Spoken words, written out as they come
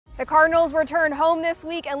The Cardinals returned home this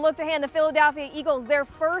week and look to hand the Philadelphia Eagles their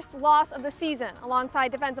first loss of the season.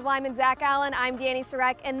 Alongside defensive lineman Zach Allen, I'm Dani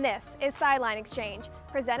Sureck, and this is Sideline Exchange,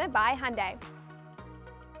 presented by Hyundai.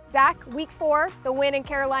 Zach, week 4, the win in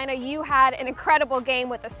Carolina, you had an incredible game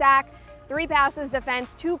with a sack, 3 passes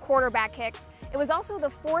defense, 2 quarterback kicks. It was also the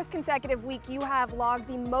 4th consecutive week you have logged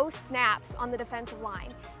the most snaps on the defensive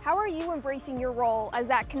line. How are you embracing your role as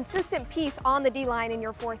that consistent piece on the D-line in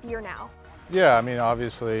your 4th year now? Yeah, I mean,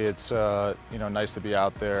 obviously it's nice to be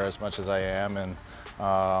out there as much as I am, and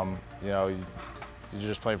you're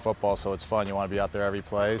just playing football, so it's fun. You want to be out there every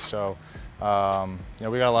play. So we got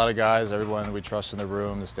a lot of guys, everyone we trust in the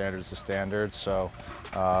room. The standard's the standard, so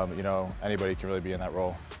anybody can really be in that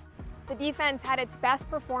role. The defense had its best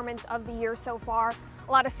performance of the year so far.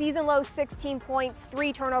 A lot of season lows, 16 points,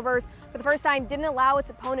 3 turnovers. For the first time, didn't allow its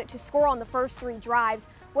opponent to score on the first 3 drives.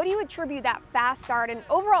 What do you attribute that fast start and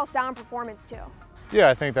overall sound performance to? Yeah,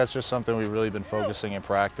 I think that's just something we've really been focusing in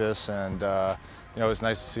practice, and it's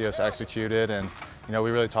nice to see us execute it. And we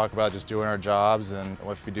really talk about just doing our jobs, and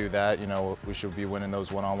if we do that, we should be winning those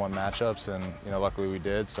one-on-one matchups, and luckily we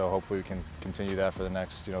did. So hopefully we can continue that for the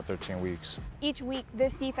next 13 weeks. Each week,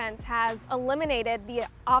 this defense has eliminated the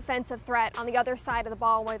offensive threat on the other side of the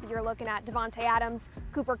ball, whether you're looking at Devontae Adams,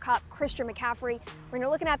 Cooper Kupp, Christian McCaffrey. When you're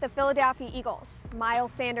looking at the Philadelphia Eagles,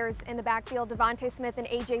 Miles Sanders in the backfield, Devontae Smith and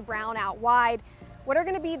A.J. Brown out wide. What are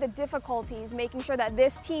going to be the difficulties making sure that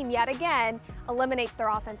this team, yet again, eliminates their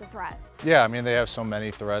offensive threats? Yeah, I mean, they have so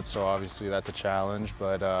many threats, so obviously that's a challenge.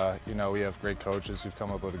 But, we have great coaches who've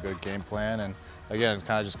come up with a good game plan. And, again, it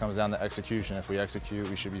kind of just comes down to execution. If we execute,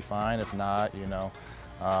 we should be fine. If not,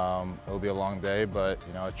 it'll be a long day. But,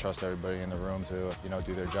 I trust everybody in the room to,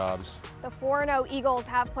 do their jobs. The 4-0 Eagles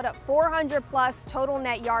have put up 400-plus total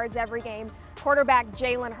net yards every game. Quarterback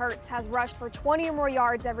Jalen Hurts has rushed for 20 or more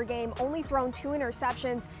yards every game, only thrown 2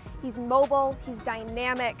 interceptions. He's mobile, he's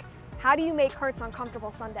dynamic. How do you make Hurts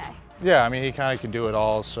uncomfortable Sunday? Yeah, I mean, he kind of can do it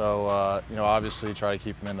all. So, obviously try to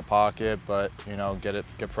keep him in the pocket, but,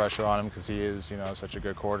 get pressure on him because he is, such a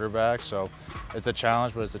good quarterback. So it's a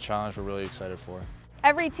challenge, but it's a challenge we're really excited for.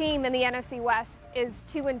 Every team in the NFC West is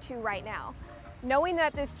 2-2 right now. Knowing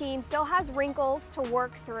that this team still has wrinkles to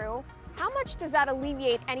work through, how much does that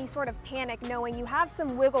alleviate any sort of panic knowing you have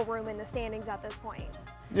some wiggle room in the standings at this point?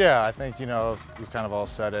 Yeah, I think, we've kind of all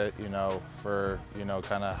said it, for,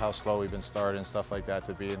 kind of how slow we've been starting and stuff like that.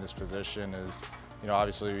 To be in this position is,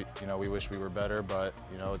 obviously, we wish we were better, but,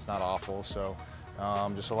 it's not awful. So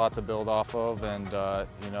just a lot to build off of, and,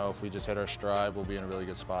 if we just hit our stride, we'll be in a really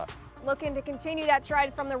good spot. Looking to continue that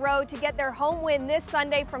stride from the road to get their home win this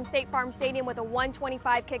Sunday from State Farm Stadium with a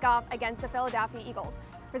 1:25 kickoff against the Philadelphia Eagles.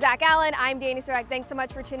 For Zach Allen, I'm Dani Sureck. Thanks so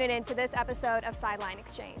much for tuning in to this episode of Sideline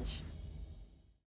Exchange.